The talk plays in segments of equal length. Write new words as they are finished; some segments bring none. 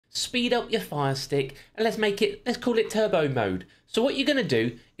speed up your Fire Stick, and let's call it turbo mode. So what you're going to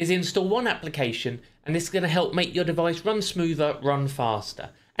do is install one application, and this is going to help make your device run smoother, run faster.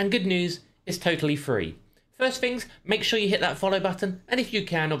 And good news, it's totally free. First things, make sure you hit that follow button, and if you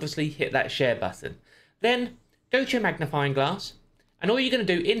can, obviously hit that share button. Then go to your magnifying glass, and all you're going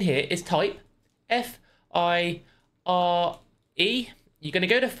to do in here is type FIRE. You're going to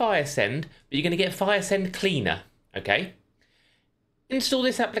go to FireSend, but you're going to get FireSend Cleaner, okay? Install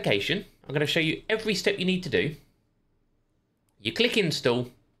this application. I'm going to show you every step you need to do. You click install.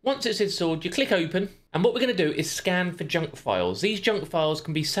 Once it's installed, you click open. And what we're going to do is scan for junk files. These junk files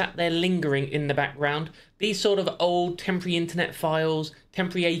can be sat there lingering in the background. These sort of old temporary internet files,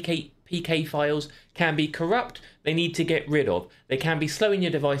 temporary PK files can be corrupt. They need to get rid of. They can be slowing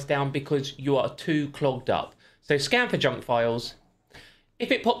your device down because you are too clogged up. So scan for junk files.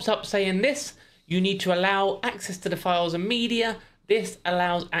 If it pops up saying this, you need to allow access to the files and media. This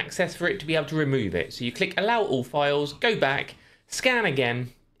allows access for it to be able to remove it. So you click allow all files, go back, scan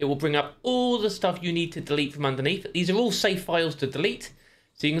again. It will bring up all the stuff you need to delete from underneath. These are all safe files to delete.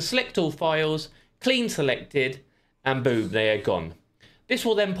 So you can select all files, clean selected, and boom, they are gone. This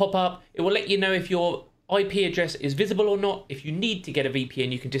will then pop up. It will let you know if your IP address is visible or not. If you need to get a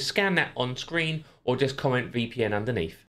VPN, you can just scan that on screen or just comment VPN underneath.